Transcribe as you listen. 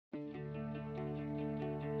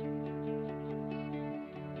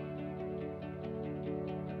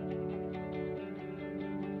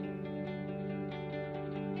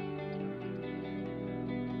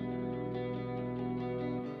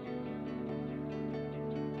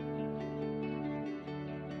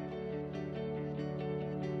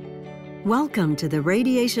Welcome to the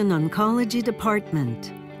Radiation Oncology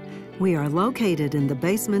Department. We are located in the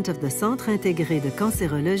basement of the Centre Intégré de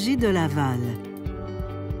Cancérologie de Laval.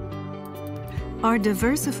 Our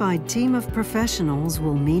diversified team of professionals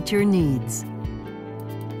will meet your needs.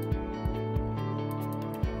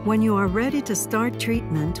 When you are ready to start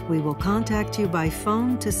treatment, we will contact you by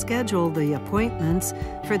phone to schedule the appointments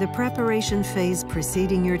for the preparation phase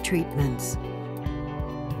preceding your treatments.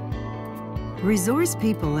 Resource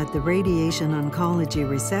people at the Radiation Oncology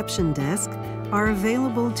Reception Desk are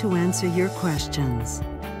available to answer your questions.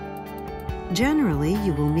 Generally,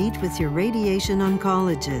 you will meet with your radiation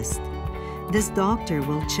oncologist. This doctor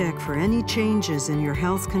will check for any changes in your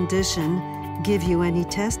health condition, give you any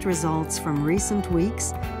test results from recent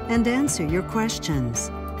weeks, and answer your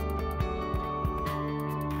questions.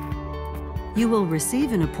 You will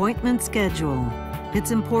receive an appointment schedule.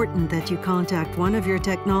 It's important that you contact one of your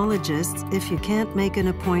technologists if you can't make an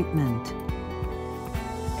appointment.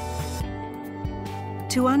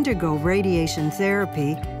 To undergo radiation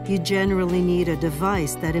therapy, you generally need a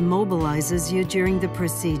device that immobilizes you during the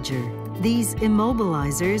procedure. These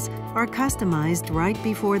immobilizers are customized right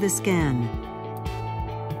before the scan.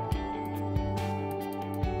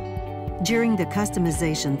 During the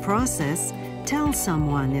customization process, tell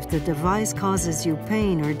someone if the device causes you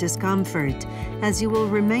pain or discomfort, as you will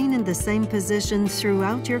remain in the same position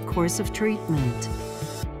throughout your course of treatment.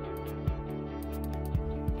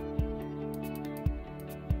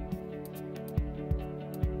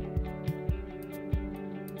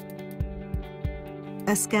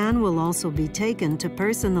 A scan will also be taken to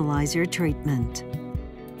personalize your treatment.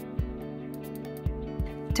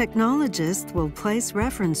 Technologists will place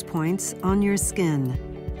reference points on your skin.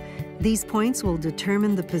 These points will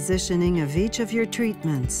determine the positioning of each of your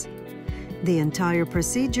treatments. The entire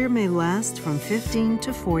procedure may last from 15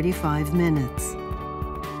 to 45 minutes.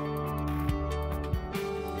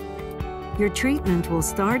 Your treatment will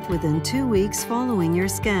start within 2 weeks following your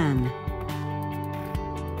scan.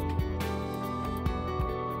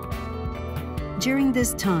 During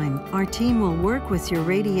this time, our team will work with your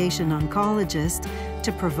radiation oncologist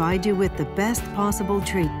to provide you with the best possible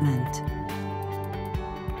treatment.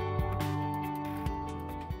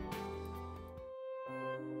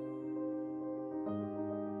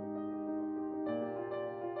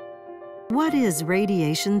 What is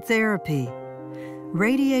radiation therapy?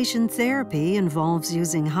 Radiation therapy involves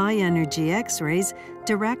using high-energy X-rays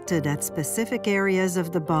directed at specific areas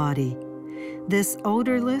of the body. This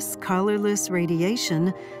odorless, colorless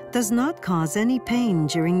radiation does not cause any pain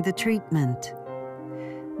during the treatment.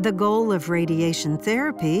 The goal of radiation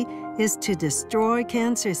therapy is to destroy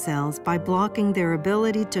cancer cells by blocking their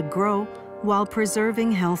ability to grow while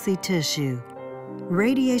preserving healthy tissue.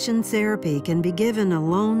 Radiation therapy can be given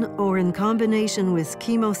alone or in combination with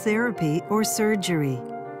chemotherapy or surgery.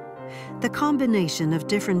 The combination of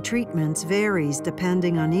different treatments varies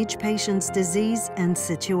depending on each patient's disease and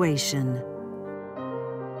situation.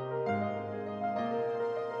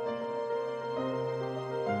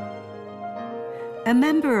 A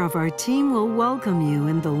member of our team will welcome you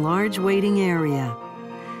in the large waiting area.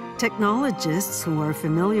 Technologists who are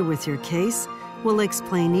familiar with your case will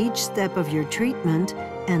explain each step of your treatment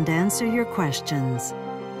and answer your questions.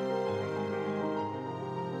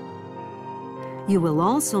 You will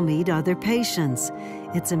also meet other patients.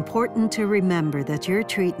 It's important to remember that your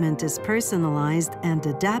treatment is personalized and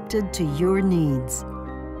adapted to your needs.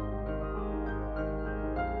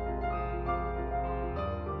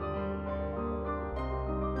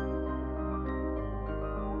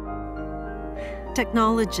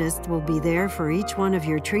 Technologists will be there for each one of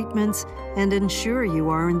your treatments and ensure you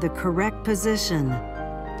are in the correct position.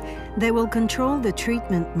 They will control the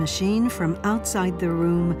treatment machine from outside the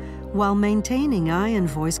room while maintaining eye and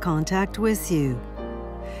voice contact with you.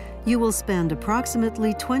 You will spend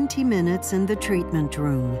approximately 20 minutes in the treatment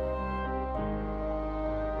room.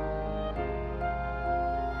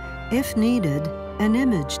 If needed, an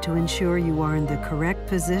image to ensure you are in the correct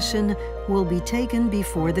position will be taken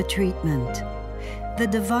before the treatment. The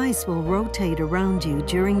device will rotate around you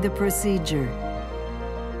during the procedure.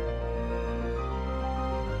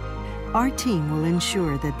 Our team will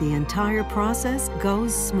ensure that the entire process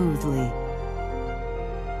goes smoothly.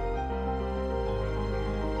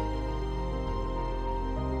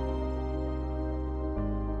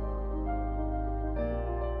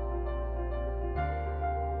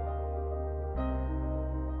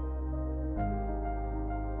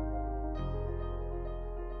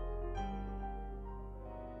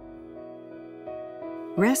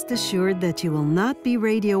 Rest assured that you will not be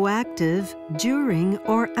radioactive during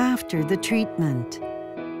or after the treatment.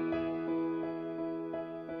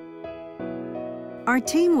 Our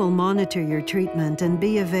team will monitor your treatment and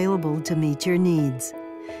be available to meet your needs.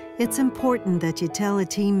 It's important that you tell a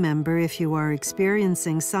team member if you are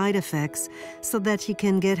experiencing side effects so that he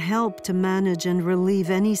can get help to manage and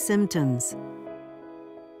relieve any symptoms.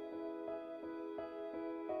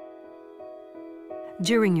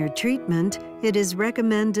 During your treatment, it is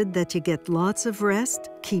recommended that you get lots of rest,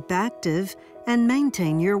 keep active, and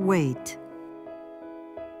maintain your weight.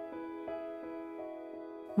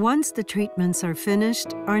 Once the treatments are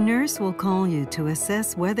finished, our nurse will call you to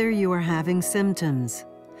assess whether you are having symptoms.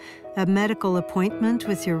 A medical appointment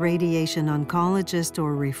with your radiation oncologist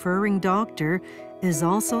or referring doctor is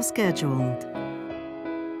also scheduled.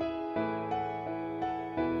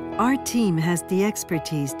 Our team has the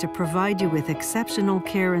expertise to provide you with exceptional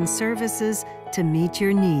care and services to meet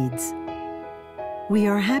your needs. We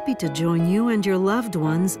are happy to join you and your loved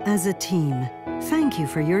ones as a team. Thank you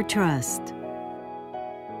for your trust.